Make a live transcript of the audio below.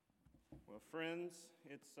Well, friends,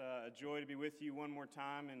 it's a joy to be with you one more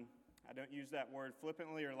time, and I don't use that word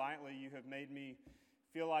flippantly or lightly. You have made me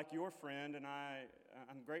feel like your friend, and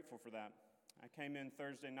I'm grateful for that. I came in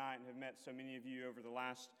Thursday night and have met so many of you over the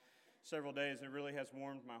last several days, and it really has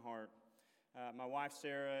warmed my heart. My wife,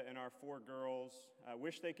 Sarah, and our 4 girls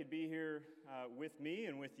wish they could be here with me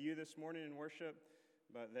and with you this morning in worship,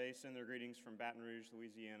 but they send their greetings from Baton Rouge,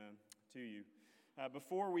 Louisiana, to you.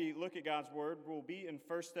 Before we look at God's Word, we'll be in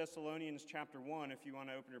 1 Thessalonians chapter 1 if you want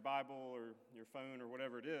to open your Bible or your phone or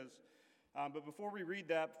whatever it is. But before we read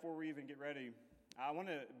that, before we even get ready, I want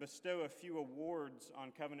to bestow a few awards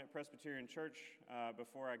on Covenant Presbyterian Church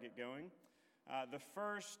before I get going. The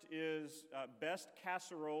first is Best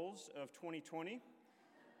Casseroles of 2020.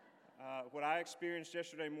 What I experienced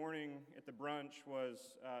yesterday morning at the brunch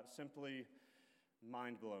was simply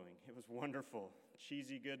mind-blowing. It was wonderful.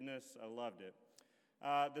 Cheesy goodness. I loved it.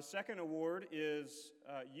 The second award is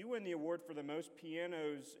you win the award for the most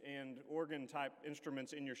pianos and organ-type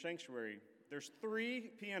instruments in your sanctuary. There's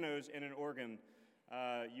 3 pianos and an organ.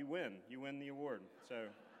 You win. You win the award. So,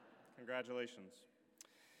 congratulations.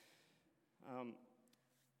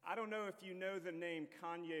 I don't know if you know the name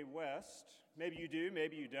Kanye West. Maybe you do,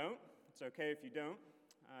 maybe you don't. It's okay if you don't.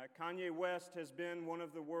 Kanye West has been one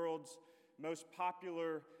of the world's most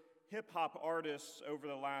popular hip-hop artists over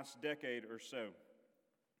the last decade or so.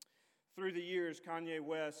 Through the years, Kanye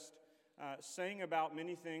West sang about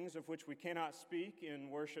many things of which we cannot speak in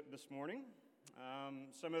worship this morning.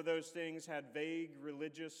 Some of those things had vague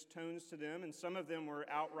religious tones to them, and some of them were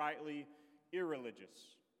outrightly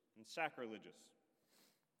irreligious and sacrilegious.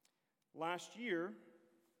 Last year,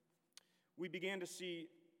 we began to see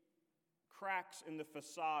cracks in the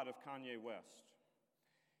facade of Kanye West.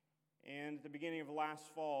 And at the beginning of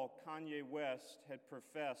last fall, Kanye West had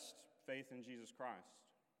professed faith in Jesus Christ,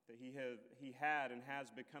 that he had and has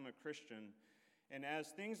become a Christian. And as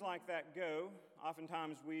things like that go,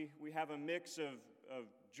 oftentimes we have a mix of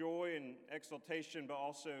joy and exultation, but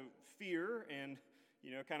also fear and,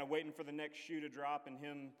 kind of waiting for the next shoe to drop and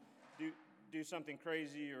him do something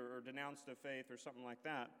crazy or denounce the faith or something like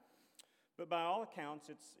that. But by all accounts,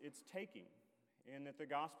 it's taking, and that the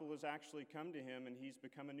gospel has actually come to him and he's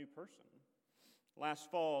become a new person. Last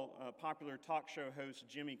fall, popular talk show host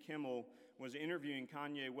Jimmy Kimmel was interviewing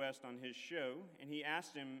Kanye West on his show, and he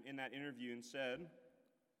asked him in that interview and said,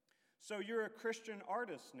 "So you're a Christian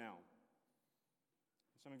artist now?"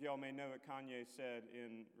 Some of y'all may know what Kanye said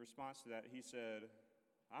in response to that. He said,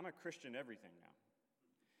 "I'm a Christian everything now."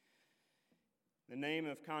 The name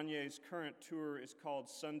of Kanye's current tour is called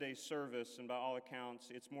Sunday Service, and by all accounts,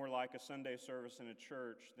 it's more like a Sunday service in a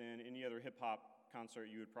church than any other hip-hop concert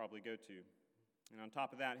you would probably go to. And on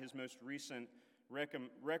top of that, his most recent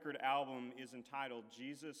record album is entitled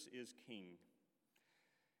Jesus is King.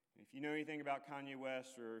 If you know anything about Kanye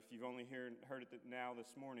West, or if you've only heard it now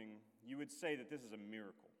this morning, you would say that this is a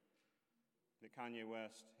miracle, that Kanye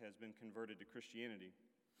West has been converted to Christianity.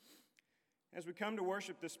 As we come to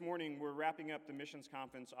worship this morning, we're wrapping up the missions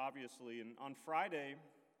conference, obviously, and on Friday,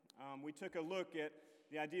 we took a look at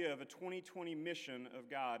the idea of a 2020 mission of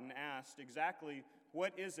God and asked exactly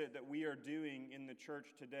what is it that we are doing in the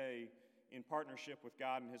church today in partnership with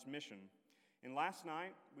God and his mission. And last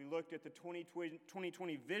night, we looked at the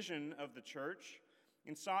 2020 vision of the church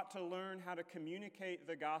and sought to learn how to communicate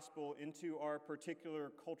the gospel into our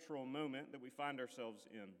particular cultural moment that we find ourselves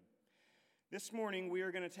in. This morning, we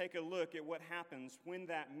are going to take a look at what happens when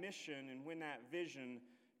that mission and when that vision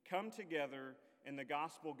come together and the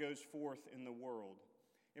gospel goes forth in the world.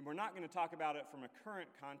 And we're not going to talk about it from a current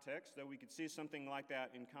context, though we could see something like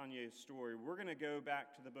that in Kanye's story. We're going to go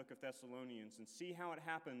back to the book of Thessalonians and see how it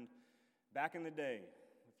happened back in the day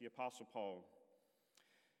with the Apostle Paul.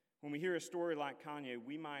 When we hear a story like Kanye,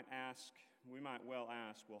 we might well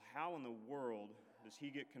ask, well, how in the world does he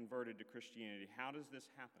get converted to Christianity? How does this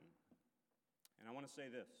happen? And I want to say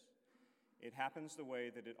this, it happens the way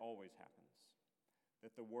that it always happens,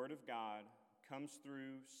 that the Word of God comes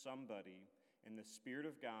through somebody, and the Spirit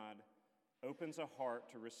of God opens a heart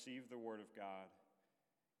to receive the Word of God,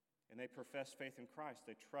 and they profess faith in Christ.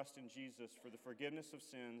 They trust in Jesus for the forgiveness of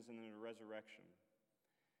sins and in the resurrection.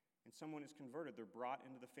 And someone is converted. They're brought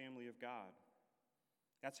into the family of God.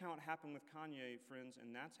 That's how it happened with Kanye, friends, and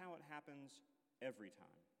that's how it happens every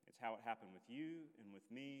time. It's how it happened with you and with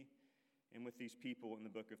me and with these people in the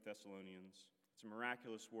book of Thessalonians. It's a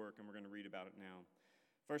miraculous work, and we're going to read about it now.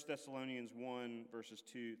 1 Thessalonians 1, verses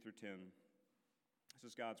 2 through 10.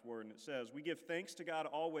 This is God's word, and it says, "We give thanks to God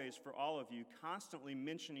always for all of you, constantly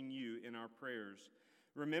mentioning you in our prayers,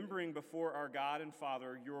 remembering before our God and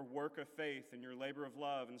Father your work of faith and your labor of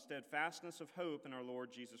love and steadfastness of hope in our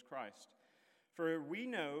Lord Jesus Christ. For we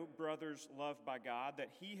know, brothers loved by God, that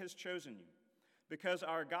he has chosen you, because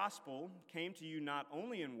our gospel came to you not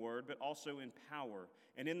only in word, but also in power,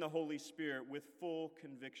 and in the Holy Spirit with full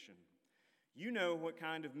conviction. You know what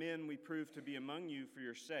kind of men we proved to be among you for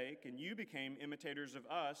your sake, and you became imitators of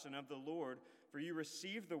us and of the Lord, for you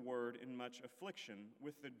received the word in much affliction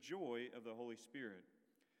with the joy of the Holy Spirit,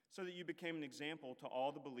 so that you became an example to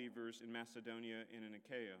all the believers in Macedonia and in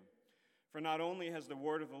Achaia. For not only has the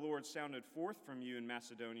word of the Lord sounded forth from you in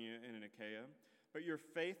Macedonia and in Achaia, but your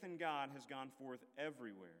faith in God has gone forth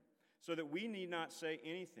everywhere, so that we need not say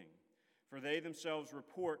anything. For they themselves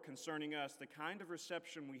report concerning us the kind of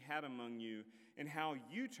reception we had among you, and how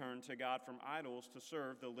you turned to God from idols to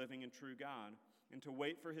serve the living and true God, and to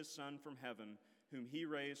wait for his Son from heaven, whom he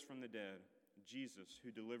raised from the dead, Jesus,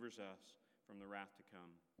 who delivers us from the wrath to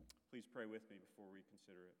come. Please pray with me before we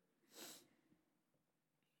consider it.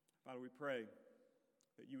 Father, we pray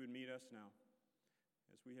that you would meet us now.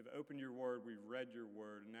 As we have opened your word, we've read your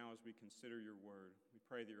word, and now as we consider your word, we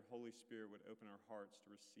pray that your Holy Spirit would open our hearts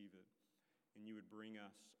to receive it, and you would bring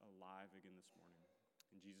us alive again this morning.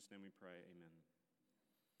 In Jesus' name we pray, amen.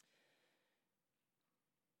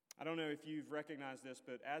 I don't know if you've recognized this,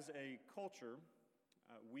 but as a culture,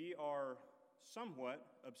 we are somewhat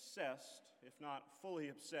obsessed, if not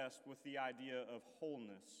fully obsessed, with the idea of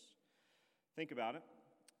wholeness. Think about it.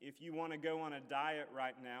 If you want to go on a diet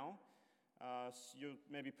right now, you'll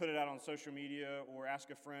maybe put it out on social media or ask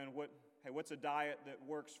a friend, what's a diet that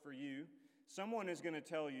works for you? Someone is going to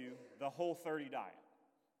tell you the Whole30 diet.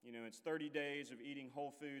 You know, it's 30 days of eating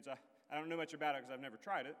whole foods. I don't know much about it because I've never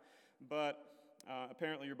tried it, but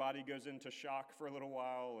apparently your body goes into shock for a little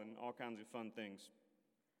while and all kinds of fun things.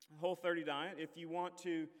 Whole30 diet, if you want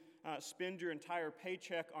to spend your entire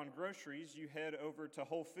paycheck on groceries, you head over to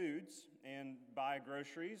Whole Foods and buy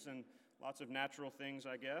groceries and lots of natural things,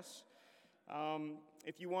 I guess.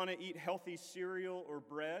 If you want to eat healthy cereal or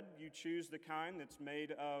bread, you choose the kind that's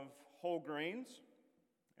made of whole grains,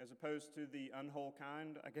 as opposed to the unwhole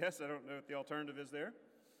kind, I guess. I don't know what the alternative is there.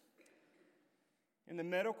 In the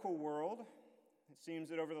medical world, it seems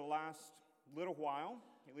that over the last little while,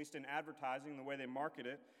 at least in advertising, the way they market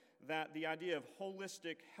it, that the idea of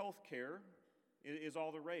holistic health care is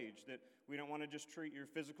all the rage, that we don't want to just treat your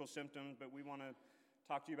physical symptoms, but we want to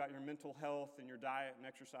talk to you about your mental health and your diet and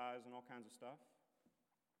exercise and all kinds of stuff.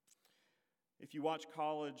 If you watch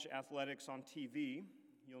college athletics on TV,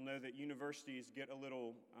 you'll know that universities get a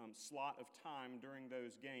little slot of time during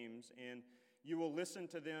those games, and you will listen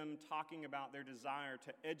to them talking about their desire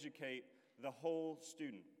to educate the whole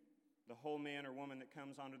student, the whole man or woman that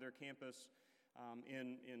comes onto their campus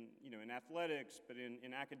in athletics, but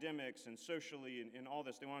in academics and socially and in all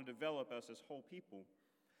this. They want to develop us as whole people.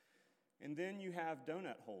 And then you have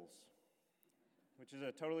donut holes, which is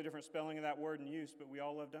a totally different spelling of that word in use, but we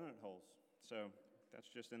all love donut holes. So that's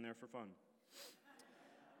just in there for fun.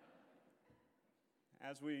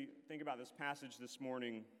 As we think about this passage this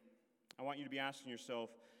morning, I want you to be asking yourself,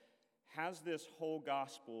 has this whole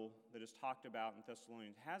gospel that is talked about in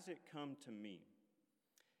Thessalonians, has it come to me?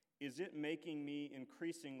 Is it making me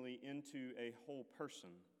increasingly into a whole person?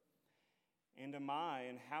 And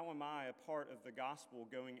how am I a part of the gospel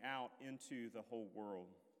going out into the whole world?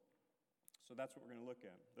 So that's what we're going to look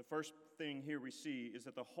at. The first thing here we see is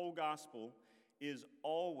that the whole gospel is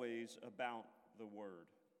always about the word.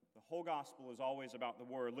 The whole gospel is always about the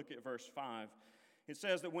word. Look at verse 5. It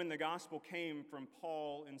says that when the gospel came from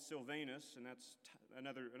Paul and Silvanus, and that's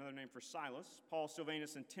another name for Silas, Paul,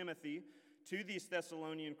 Silvanus, and Timothy, to these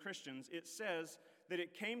Thessalonian Christians, it says that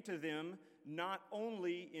it came to them not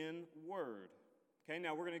only in word. Okay,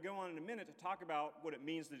 now we're going to go on in a minute to talk about what it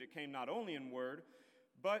means that it came not only in word,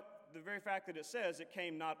 but the very fact that it says it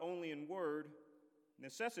came not only in word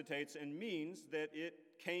necessitates and means that it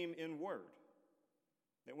came in word.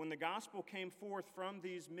 That when the gospel came forth from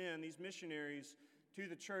these men, these missionaries, to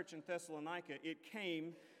the church in Thessalonica, it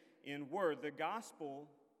came in word. The gospel,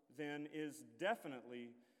 then, is definitely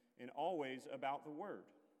and always about the word.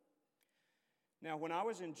 Now, when I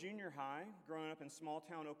was in junior high, growing up in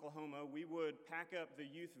small-town Oklahoma, we would pack up the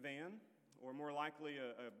youth van, or more likely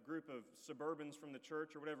a group of suburbans from the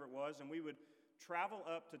church or whatever it was, and we would travel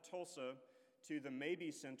up to Tulsa to the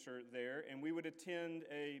Maybe Center there, and we would attend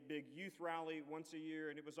a big youth rally once a year,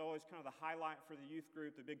 and it was always kind of the highlight for the youth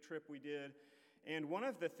group, the big trip we did. And one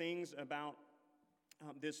of the things about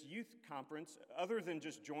this youth conference, other than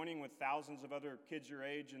just joining with thousands of other kids your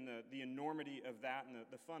age and the enormity of that and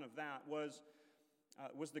the fun of that, was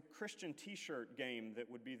the Christian t-shirt game that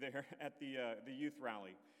would be there at the youth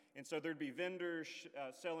rally. And so there'd be vendors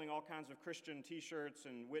selling all kinds of Christian t-shirts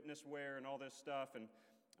and witness wear and all this stuff. And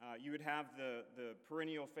You would have the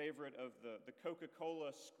perennial favorite of the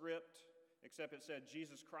Coca-Cola script, except it said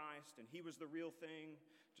Jesus Christ, and he was the real thing,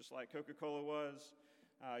 just like Coca-Cola was.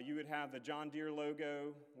 You would have the John Deere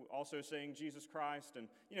logo, also saying Jesus Christ, and,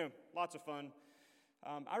 lots of fun.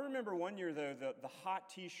 I remember one year, though, the hot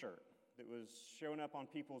T-shirt that was showing up on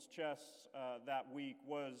people's chests that week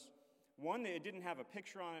was one that it didn't have a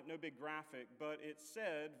picture on it, no big graphic, but it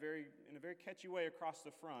said in a very catchy way across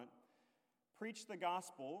the front, "Preach the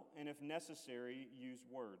gospel, and if necessary, use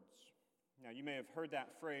words." Now, you may have heard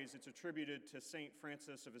that phrase. It's attributed to St.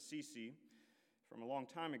 Francis of Assisi from a long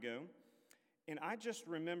time ago. And I just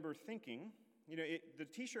remember thinking, the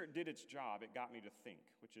T-shirt did its job. It got me to think,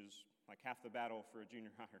 which is like half the battle for a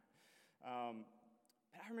junior higher.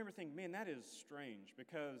 I remember thinking, man, that is strange,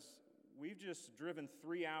 because we've just driven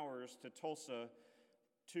 3 hours to Tulsa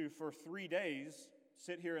to, for 3 days,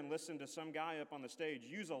 sit here and listen to some guy up on the stage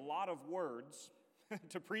use a lot of words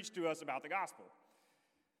to preach to us about the gospel.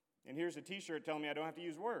 And here's a T-shirt telling me I don't have to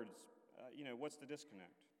use words. What's the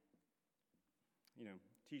disconnect?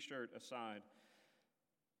 T-shirt aside.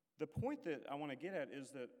 The point that I want to get at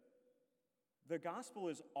is that the gospel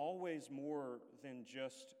is always more than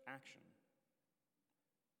just action.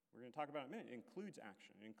 We're going to talk about it in a minute. It includes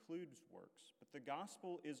action. It includes works. But the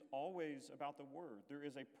gospel is always about the word. There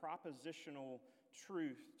is a propositional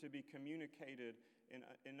truth to be communicated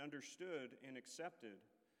and understood and accepted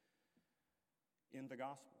in the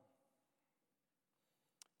gospel.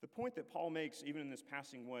 The point that Paul makes, even in this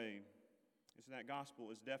passing way, is that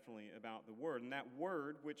gospel is definitely about the word. And that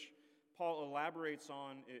word, which Paul elaborates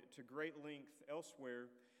on it to great length elsewhere,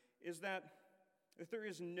 is that there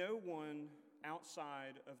is no one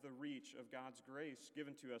outside of the reach of God's grace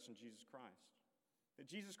given to us in Jesus Christ. That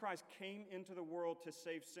Jesus Christ came into the world to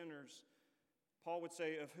save sinners, Paul would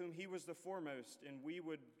say, of whom he was the foremost, and we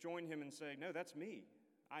would join him and say, no, that's me.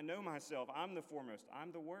 I know myself. I'm the foremost.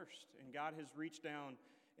 I'm the worst. And God has reached down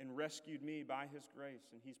and rescued me by his grace,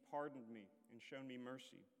 and he's pardoned me and shown me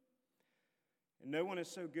mercy. And no one is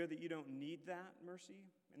so good that you don't need that mercy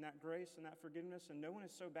and that grace and that forgiveness, and no one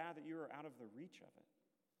is so bad that you are out of the reach of it.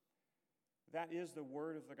 That is the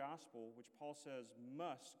word of the gospel, which Paul says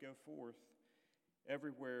must go forth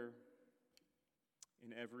everywhere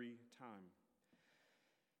in every time.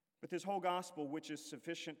 But this whole gospel, which is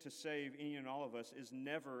sufficient to save any and all of us, is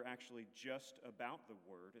never actually just about the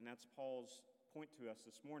word, and that's Paul's point to us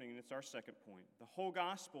this morning, and it's our second point. The whole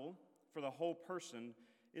gospel for the whole person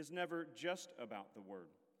is never just about the word.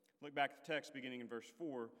 Look back at the text beginning in verse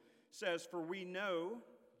 4. It says, "For we know,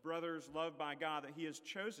 brothers loved by God, that he has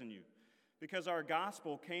chosen you, because our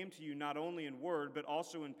gospel came to you not only in word, but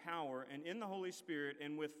also in power and in the Holy Spirit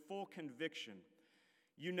and with full conviction.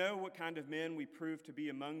 You know what kind of men we proved to be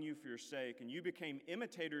among you for your sake, and you became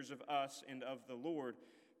imitators of us and of the Lord,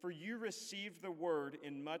 for you received the word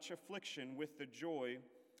in much affliction with the joy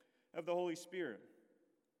of the Holy Spirit."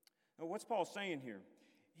 Now, what's Paul saying here?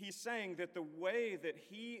 He's saying that the way that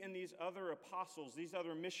he and these other apostles, these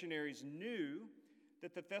other missionaries knew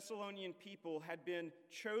that the Thessalonian people had been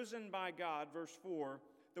chosen by God, verse 4,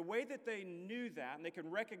 the way that they knew that, and they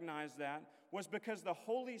could recognize that, was because the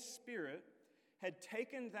Holy Spirit had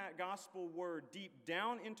taken that gospel word deep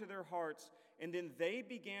down into their hearts, and then they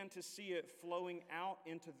began to see it flowing out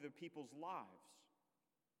into the people's lives.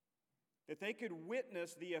 That they could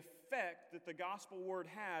witness the effect that the gospel word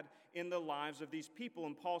had in the lives of these people.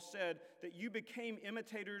 And Paul said that you became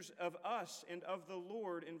imitators of us and of the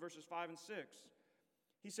Lord in verses 5 and 6.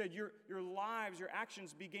 He said your lives, your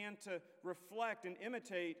actions began to reflect and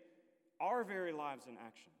imitate our very lives and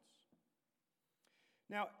actions.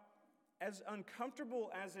 Now, as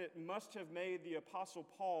uncomfortable as it must have made the Apostle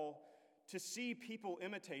Paul to see people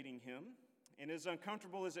imitating him, and as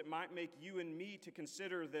uncomfortable as it might make you and me to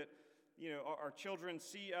consider that, our children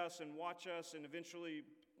see us and watch us and eventually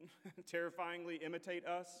terrifyingly imitate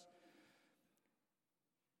us,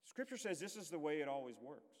 Scripture says this is the way it always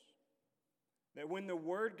works. That when the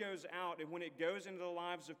word goes out and when it goes into the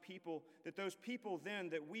lives of people, that those people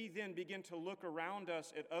that we then begin to look around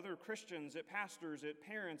us at other Christians, at pastors, at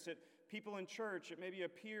parents, at people in church, at maybe a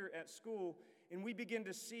peer at school, and we begin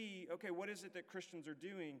to see, okay, what is it that Christians are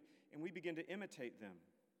doing? And we begin to imitate them.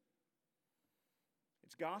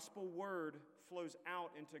 Its gospel word flows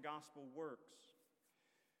out into gospel works.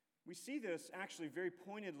 We see this actually very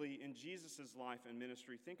pointedly in Jesus' life and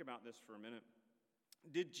ministry. Think about this for a minute.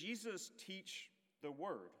 Did Jesus teach the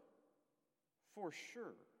word? For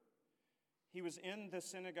sure. He was in the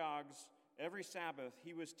synagogues every Sabbath.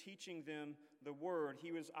 He was teaching them the word.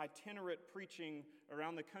 He was itinerant preaching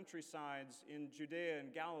around the countrysides in Judea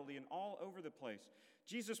and Galilee and all over the place.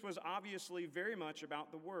 Jesus was obviously very much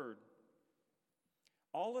about the Word.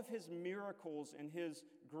 All of his miracles and his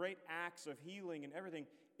great acts of healing and everything,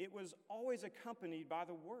 it was always accompanied by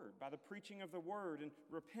the Word, by the preaching of the Word. And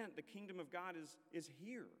repent, the kingdom of God is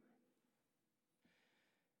here.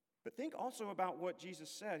 But think also about what Jesus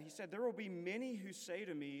said. He said, there will be many who say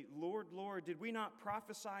to me, Lord, Lord, did we not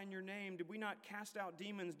prophesy in your name? Did we not cast out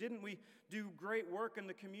demons? Didn't we do great work in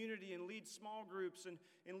the community and lead small groups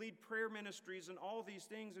and lead prayer ministries and all these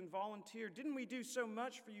things and volunteer? Didn't we do so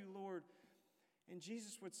much for you, Lord? And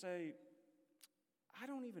Jesus would say, I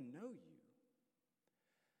don't even know you.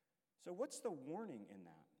 So what's the warning in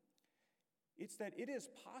that? It's that it is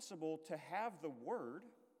possible to have the Word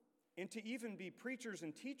and to even be preachers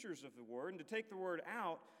and teachers of the Word and to take the Word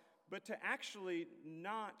out, but to actually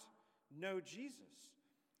not know Jesus.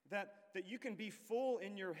 That you can be full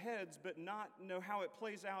in your heads but not know how it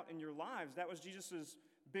plays out in your lives. That was Jesus'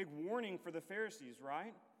 big warning for the Pharisees,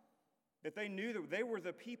 right? That they knew that they were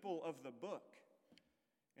the people of the book.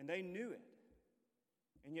 And they knew it.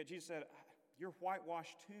 And yet Jesus said, you're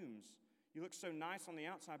whitewashed tombs. You look so nice on the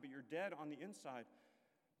outside, but you're dead on the inside.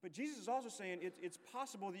 But Jesus is also saying it's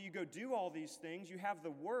possible that you go do all these things. You have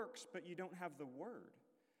the works, but you don't have the Word.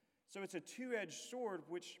 So it's a two-edged sword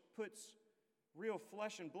which puts real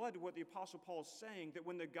flesh and blood to what the Apostle Paul is saying, that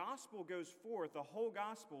when the gospel goes forth, the whole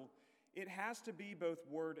gospel, it has to be both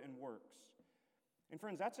Word and works. And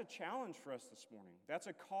friends, that's a challenge for us this morning. That's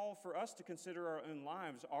a call for us to consider our own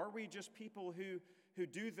lives. Are we just people who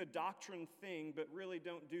do the doctrine thing but really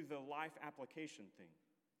don't do the life application thing?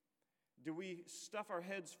 Do we stuff our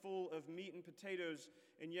heads full of meat and potatoes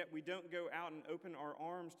and yet we don't go out and open our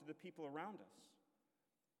arms to the people around us?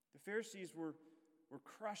 The Pharisees were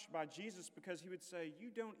crushed by Jesus because he would say,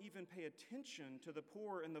 you don't even pay attention to the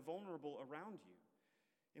poor and the vulnerable around you.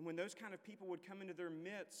 And when those kind of people would come into their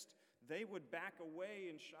midst, they would back away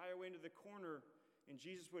and shy away into the corner, and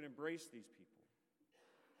Jesus would embrace these people.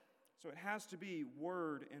 So it has to be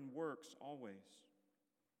Word and works always.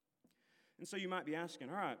 And so you might be asking,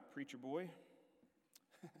 all right, preacher boy,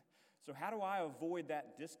 so how do I avoid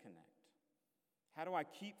that disconnect? How do I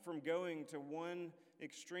keep from going to one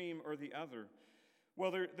extreme or the other?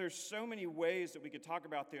 Well, there's so many ways that we could talk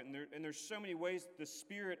about that, and there's so many ways the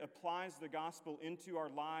Spirit applies the gospel into our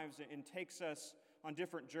lives and takes us on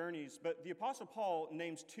different journeys. But the Apostle Paul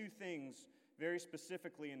names two things very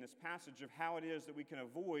specifically in this passage of how it is that we can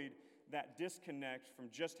avoid that disconnect from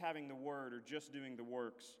just having the Word or just doing the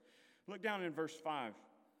works. Look down in verse 5.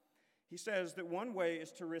 He says that one way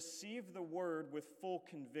is to receive the Word with full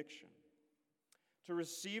conviction. To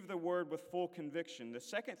receive the Word with full conviction. The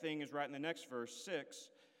second thing is right in the next verse, 6,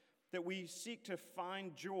 that we seek to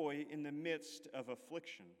find joy in the midst of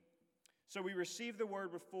affliction. So we receive the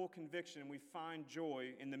Word with full conviction and we find joy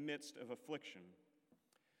in the midst of affliction.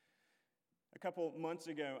 A couple months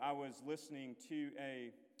ago, I was listening to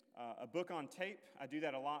a book on tape. I do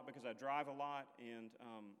that a lot because I drive a lot, and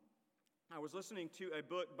I was listening to a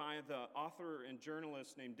book by the author and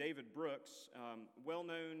journalist named David Brooks, well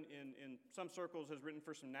known in some circles, has written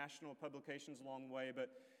for some national publications along the way, but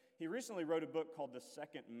he recently wrote a book called The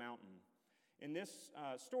Second Mountain. And this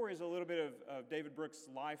story is a little bit of David Brooks'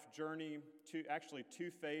 life journey to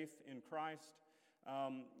faith in Christ.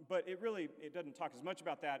 But it doesn't talk as much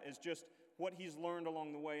about that as just what he's learned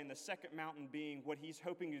along the way, and the second mountain being what he's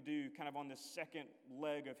hoping to do kind of on the second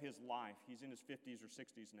leg of his life. He's in his 50s or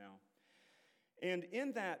 60s now. And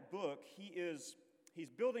in that book, he's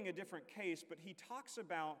building a different case, but he talks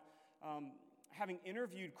about having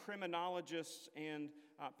interviewed criminologists and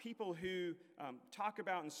people who talk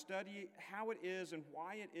about and study how it is and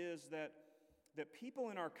why it is that people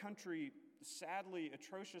in our country, sadly,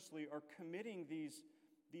 atrociously, are committing these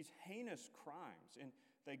heinous crimes. And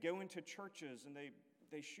they go into churches and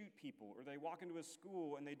they shoot people, or they walk into a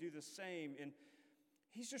school and they do the same. And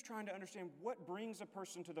he's just trying to understand what brings a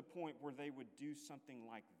person to the point where they would do something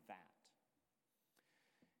like that.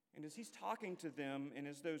 And as he's talking to them, and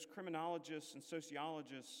as those criminologists and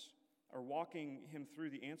sociologists are walking him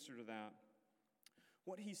through the answer to that,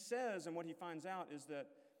 what he says and what he finds out is that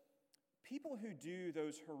people who do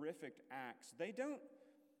those horrific acts,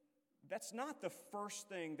 that's not the first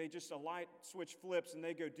thing, a light switch flips and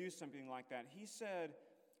they go do something like that. He said,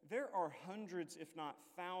 there are hundreds, if not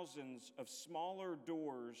thousands, of smaller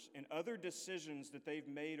doors and other decisions that they've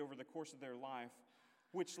made over the course of their life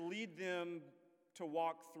which lead them to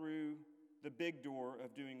walk through the big door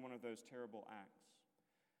of doing one of those terrible acts.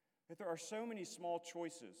 That there are so many small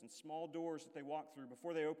choices and small doors that they walk through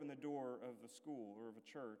before they open the door of a school or of a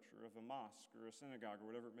church or of a mosque or a synagogue or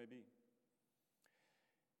whatever it may be.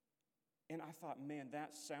 And I thought, man,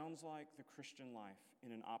 that sounds like the Christian life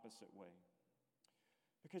in an opposite way.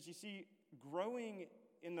 Because you see, growing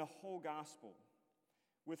in the whole gospel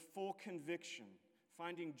with full conviction,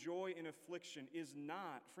 finding joy in affliction is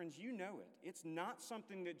not, friends, you know it. It's not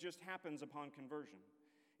something that just happens upon conversion.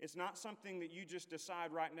 It's not something that you just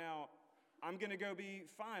decide right now, I'm going to go be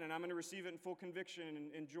fine and I'm going to receive it in full conviction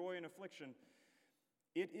and joy in affliction.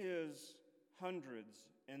 It is hundreds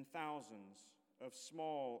and thousands of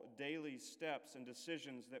small daily steps and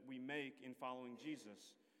decisions that we make in following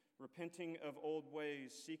Jesus, repenting of old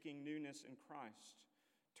ways, seeking newness in Christ,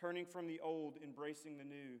 turning from the old, embracing the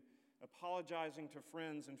new, apologizing to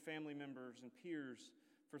friends and family members and peers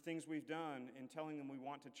for things we've done and telling them we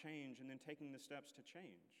want to change, and then taking the steps to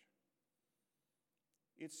change.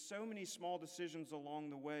 It's so many small decisions along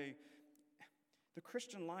the way. The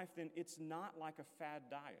Christian life, then, it's not like a fad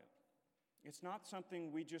diet. It's not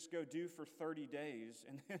something we just go do for 30 days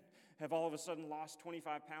and then have all of a sudden lost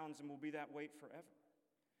 25 pounds and will be that weight forever.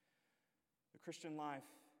 The Christian life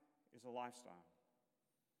is a lifestyle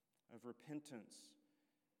of repentance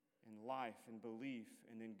and life and belief,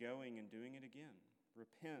 and then going and doing it again.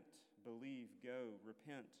 Repent, believe, go.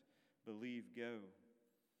 Repent, believe, go.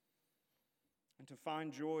 And to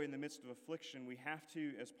find joy in the midst of affliction, we have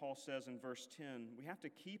to, as Paul says in verse 10, we have to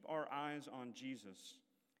keep our eyes on Jesus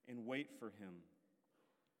and wait for him.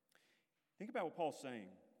 Think about what Paul's saying.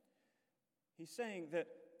 He's saying that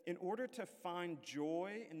in order to find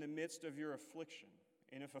joy in the midst of your affliction,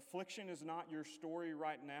 and if affliction is not your story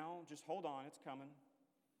right now, just hold on, it's coming.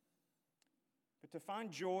 But to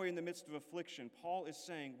find joy in the midst of affliction, Paul is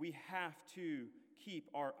saying we have to keep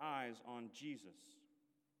our eyes on Jesus.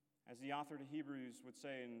 As the author to Hebrews would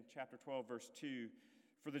say in chapter 12, verse 2,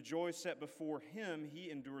 for the joy set before him,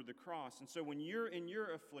 he endured the cross. And so when you're in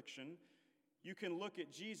your affliction, you can look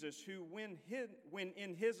at Jesus, who when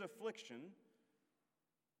in his affliction,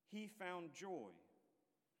 he found joy.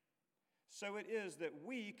 So it is that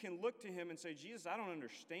we can look to him and say, Jesus, I don't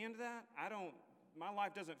understand that. My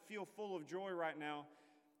life doesn't feel full of joy right now,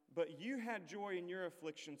 but you had joy in your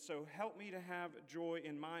affliction, so help me to have joy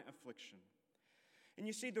in my affliction. And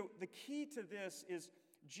you see, the key to this is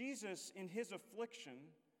Jesus in his affliction.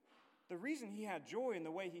 The reason he had joy in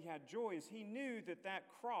the way he had joy is he knew that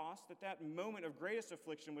cross, that moment of greatest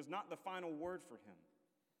affliction was not the final word for him.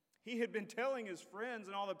 He had been telling his friends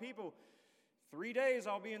and all the people, 3 days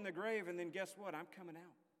I'll be in the grave, and then guess what? I'm coming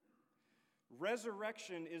out.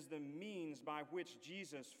 Resurrection is the means by which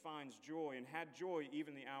Jesus finds joy and had joy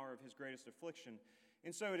even the hour of his greatest affliction.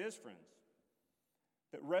 And so it is, friends,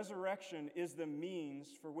 that resurrection is the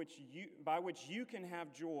means by which you can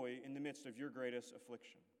have joy in the midst of your greatest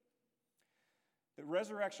affliction. That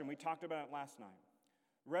resurrection, we talked about it last night.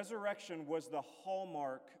 Resurrection was the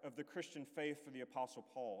hallmark of the Christian faith for the Apostle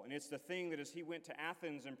Paul. And it's the thing that as he went to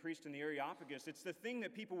Athens and preached in the Areopagus, it's the thing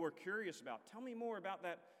that people were curious about. Tell me more about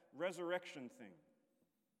that resurrection thing.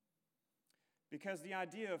 Because the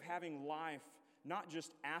idea of having life not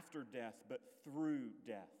just after death, but through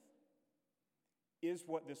death is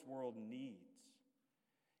what this world needs.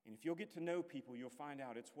 And if you'll get to know people, you'll find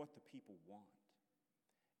out it's what the people want.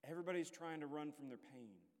 Everybody's trying to run from their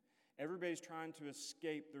pain. Everybody's trying to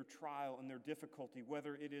escape their trial and their difficulty,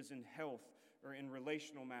 whether it is in health or in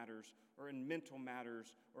relational matters or in mental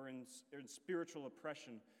matters or in spiritual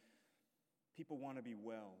oppression. People want to be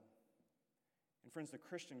well. And friends, the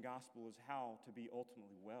Christian gospel is how to be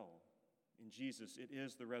ultimately well. In Jesus, it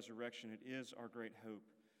is the resurrection. It is our great hope.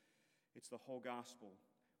 It's the whole gospel,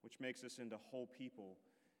 which makes us into whole people.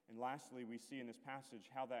 And lastly, we see in this passage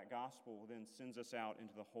how that gospel then sends us out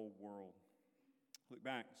into the whole world. Look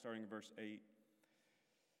back, starting in verse 8.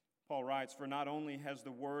 Paul writes, for not only has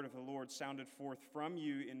the word of the Lord sounded forth from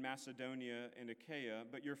you in Macedonia and Achaia,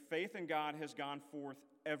 but your faith in God has gone forth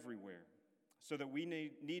everywhere, so that we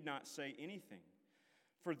need not say anything.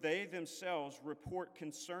 For they themselves report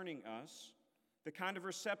concerning us the kind of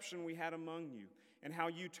reception we had among you, and how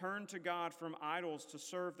you turned to God from idols to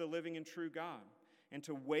serve the living and true God, and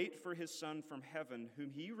to wait for his Son from heaven,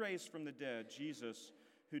 whom he raised from the dead, Jesus,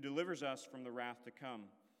 who delivers us from the wrath to come.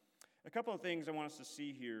 A couple of things I want us to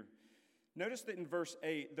see here. Notice that in verse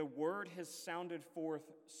 8, the word has sounded forth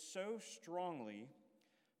so strongly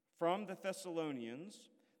from the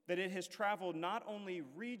Thessalonians that it has traveled not only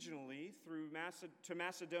regionally to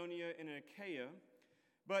Macedonia and Achaia,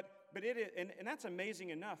 but that's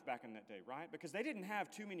amazing enough back in that day, right? Because they didn't have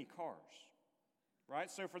too many cars, right?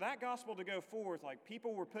 So for that gospel to go forth, like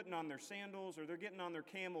people were putting on their sandals or they're getting on their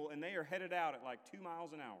camel and they are headed out at like 2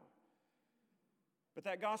 miles an hour. But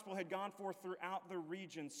that gospel had gone forth throughout the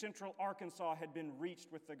region. Central Arkansas had been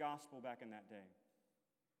reached with the gospel back in that day.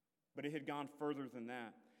 But it had gone further than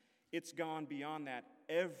that. It's gone beyond that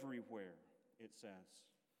everywhere, it says.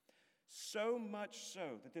 So much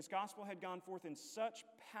so that this gospel had gone forth in such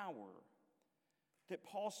power that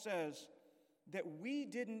Paul says that we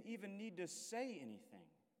didn't even need to say anything.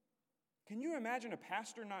 Can you imagine a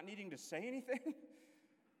pastor not needing to say anything?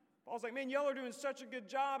 Paul's like, man, y'all are doing such a good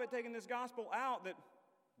job at taking this gospel out that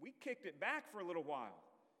we kicked it back for a little while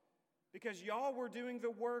because y'all were doing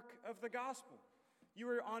the work of the gospel. You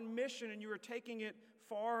were on mission and you were taking it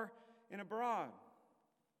far and abroad.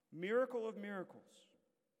 Miracle of miracles.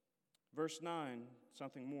 Verse 9,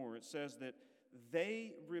 something more. It says that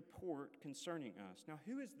they report concerning us. Now,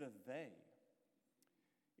 who is the they?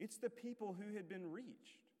 It's the people who had been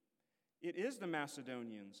reached. It is the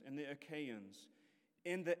Macedonians and the Achaeans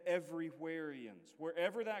and the everywhereans.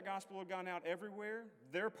 Wherever that gospel had gone out everywhere,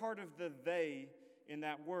 they're part of the they in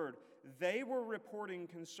that word. They were reporting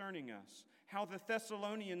concerning us, how the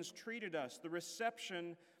Thessalonians treated us, the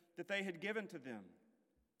reception that they had given to them,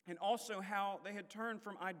 and also how they had turned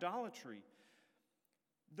from idolatry.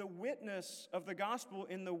 The witness of the gospel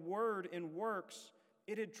in the word and works,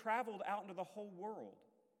 it had traveled out into the whole world.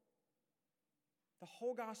 The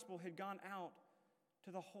whole gospel had gone out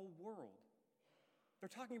to the whole world. They're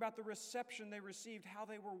talking about the reception they received, how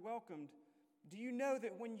they were welcomed. Do you know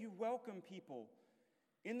that when you welcome people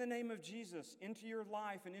in the name of Jesus into your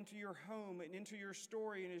life and into your home and into your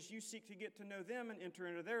story, and as you seek to get to know them and enter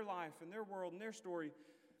into their life and their world and their story,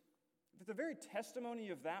 that the very testimony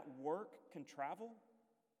of that work can travel?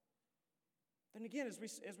 Then again,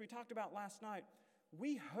 as we talked about last night,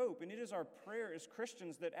 we hope, and it is our prayer as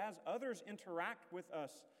Christians, that as others interact with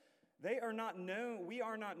us, we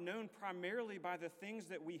are not known primarily by the things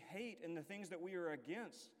that we hate and the things that we are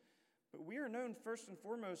against, but we are known first and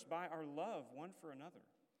foremost by our love one for another.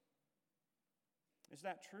 Is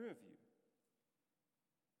that true of you?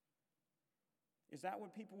 Is that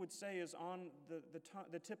what people would say is on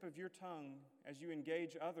the tip of your tongue as you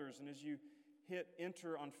engage others and as you hit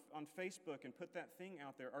enter on Facebook and put that thing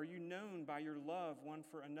out there? Are you known by your love one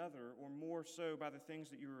for another, or more so by the things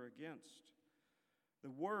that you are against? The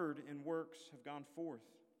word and works have gone forth.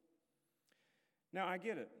 Now, I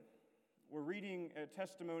get it. We're reading a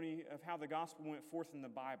testimony of how the gospel went forth in the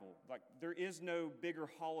Bible. Like, there is no bigger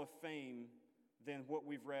hall of fame than what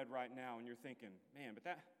we've read right now. And you're thinking, man, but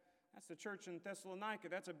that's the church in Thessalonica.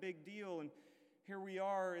 That's a big deal. And here we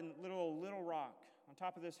are in Little Rock on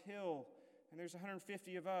top of this hill, and there's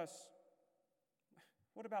 150 of us.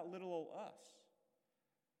 What about little old us?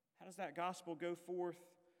 How does that gospel go forth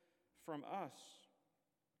from us?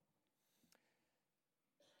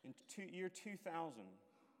 In year 2000,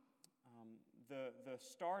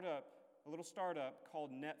 a little startup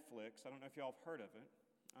called Netflix, I don't know if y'all have heard of it.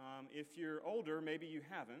 If you're older, maybe you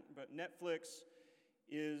haven't, but Netflix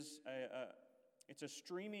is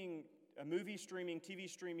a movie streaming, TV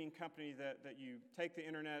streaming company that you take the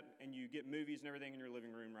internet and you get movies and everything in your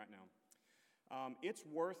living room right now. It's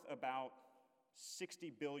worth about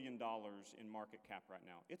 $60 billion in market cap right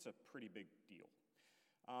now. It's a pretty big deal.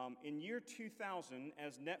 In year 2000,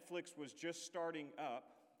 as Netflix was just starting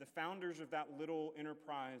up, the founders of that little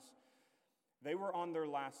enterprise, they were on their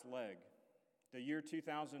last leg. The year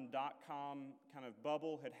 2000 .com kind of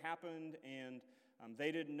bubble had happened, and they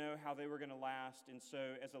didn't know how they were going to last. And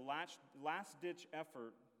so as a last-ditch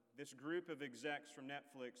effort, this group of execs from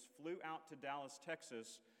Netflix flew out to Dallas,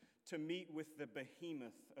 Texas, to meet with the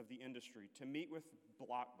behemoth of the industry, to meet with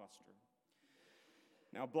Blockbuster.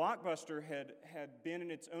 Now, Blockbuster had been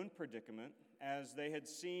in its own predicament as they had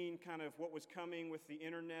seen kind of what was coming with the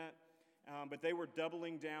internet, but they were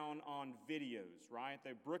doubling down on videos, right?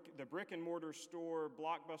 The brick and mortar store,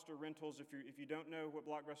 Blockbuster Rentals. If you don't know what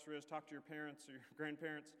Blockbuster is, talk to your parents or your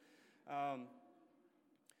grandparents.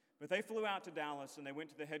 But they flew out to Dallas and they went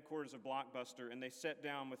to the headquarters of Blockbuster and they sat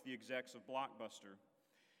down with the execs of Blockbuster.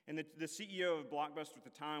 And the CEO of Blockbuster at the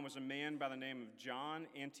time was a man by the name of John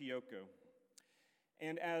Antioco.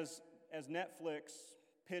 And as Netflix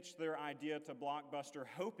pitched their idea to Blockbuster,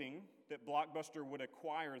 hoping that Blockbuster would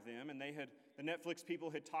acquire them, and the Netflix people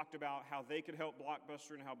had talked about how they could help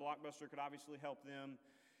Blockbuster and how Blockbuster could obviously help them.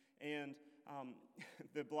 And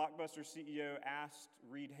the Blockbuster CEO asked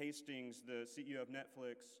Reed Hastings, the CEO of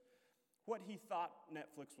Netflix, what he thought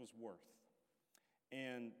Netflix was worth.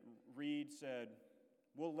 And Reed said,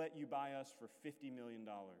 "We'll let you buy us for $50 million.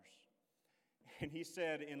 And he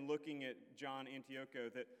said, in looking at John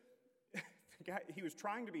Antioco, that he was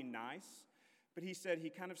trying to be nice, but he said he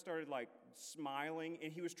kind of started like smiling,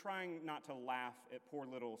 and he was trying not to laugh at poor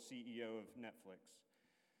little CEO of Netflix.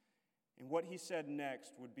 And what he said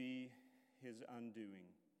next would be his undoing.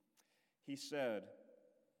 He said,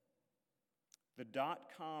 The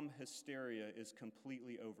dot-com hysteria is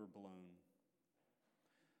completely overblown.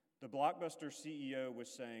 The Blockbuster CEO was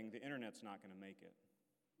saying the internet's not going to make it.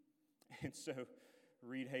 And so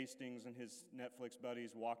Reed Hastings and his Netflix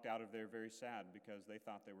buddies walked out of there very sad because they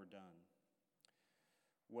thought they were done.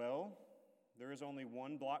 Well, there is only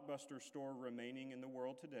one Blockbuster store remaining in the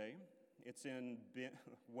world today. It's in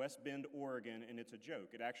West Bend, Oregon, and it's a joke.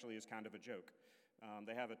 It actually is kind of a joke.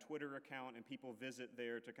 They have a Twitter account, and people visit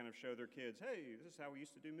there to kind of show their kids, hey, this is how we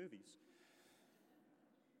used to do movies.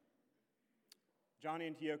 John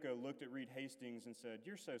Antioco looked at Reed Hastings and said,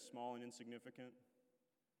 you're so small and insignificant,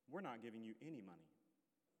 we're not giving you any money.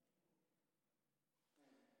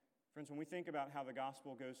 Friends, when we think about how the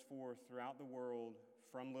gospel goes forth throughout the world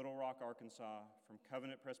from Little Rock, Arkansas, from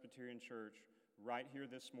Covenant Presbyterian Church, right here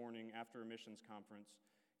this morning after a missions conference,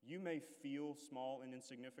 you may feel small and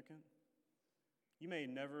insignificant. You may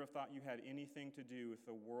never have thought you had anything to do with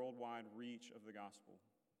the worldwide reach of the gospel.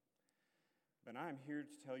 But I am here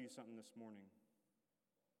to tell you something this morning.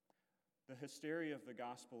 The hysteria of the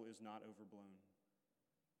gospel is not overblown.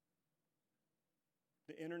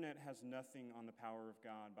 The internet has nothing on the power of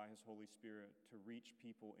God by His Holy Spirit to reach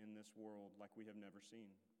people in this world like we have never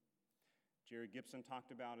seen. Jerry Gibson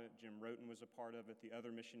talked about it. Jim Roten was a part of it. The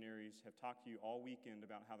other missionaries have talked to you all weekend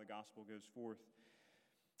about how the gospel goes forth.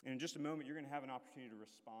 And in just a moment, you're going to have an opportunity to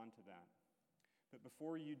respond to that. But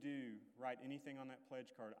before you do write anything on that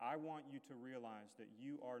pledge card, I want you to realize that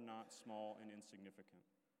you are not small and insignificant.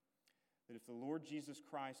 That if the Lord Jesus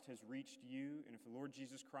Christ has reached you, and if the Lord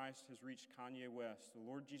Jesus Christ has reached Kanye West, the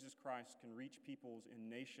Lord Jesus Christ can reach peoples in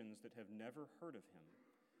nations that have never heard of Him.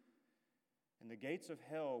 And the gates of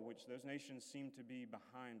hell, which those nations seem to be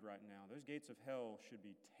behind right now, those gates of hell should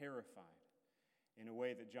be terrified in a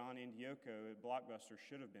way that John Antioco at Blockbuster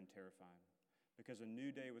should have been terrified, because a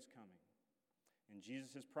new day was coming. And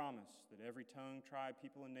Jesus has promised that every tongue, tribe,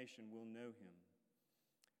 people, and nation will know Him.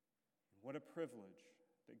 And what a privilege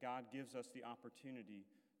that God gives us the opportunity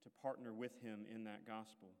to partner with Him in that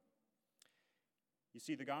gospel. You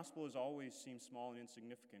see, the gospel has always seemed small and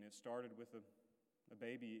insignificant. It started with a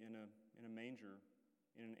baby in a manger,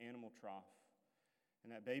 in an animal trough.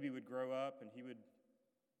 And that baby would grow up, and he would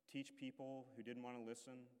teach people who didn't want to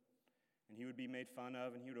listen, and he would be made fun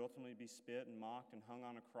of, and he would ultimately be spit and mocked and hung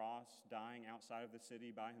on a cross, dying outside of the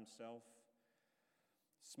city by himself.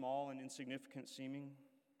 Small and insignificant seeming.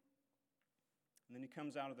 And then he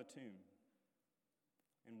comes out of the tomb,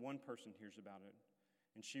 and one person hears about it,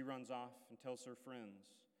 and she runs off and tells her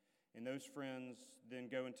friends, and those friends then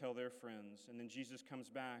go and tell their friends, and then Jesus comes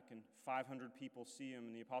back, and 500 people see him,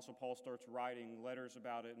 and the Apostle Paul starts writing letters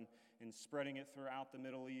about it and spreading it throughout the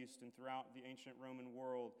Middle East and throughout the ancient Roman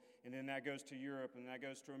world, and then that goes to Europe, and that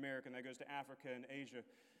goes to America, and that goes to Africa and Asia.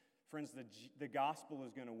 Friends, the gospel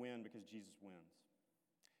is going to win because Jesus wins.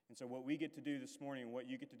 And so what we get to do this morning, and what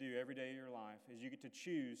you get to do every day of your life, is you get to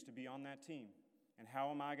choose to be on that team. And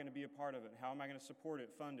how am I going to be a part of it? How am I going to support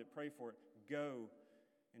it, fund it, pray for it? Go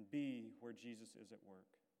and be where Jesus is at work.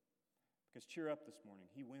 Because cheer up this morning.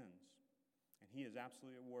 He wins. And He is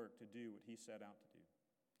absolutely at work to do what He set out to do.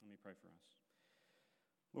 Let me pray for us.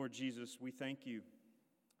 Lord Jesus, we thank You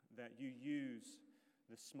that You use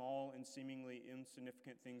the small and seemingly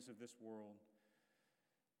insignificant things of this world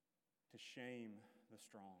to shame the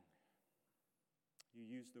strong. You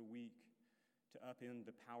use the weak to upend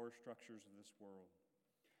the power structures of this world.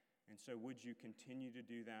 And so would You continue to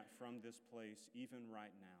do that from this place, even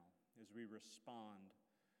right now, as we respond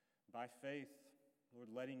by faith, Lord,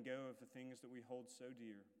 letting go of the things that we hold so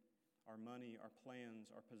dear, our money, our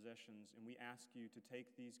plans, our possessions, and we ask You to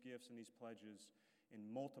take these gifts and these pledges and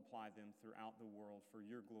multiply them throughout the world for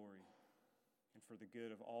Your glory and for the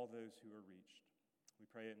good of all those who are reached. We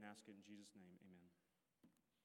pray it and ask it in Jesus' name. Amen.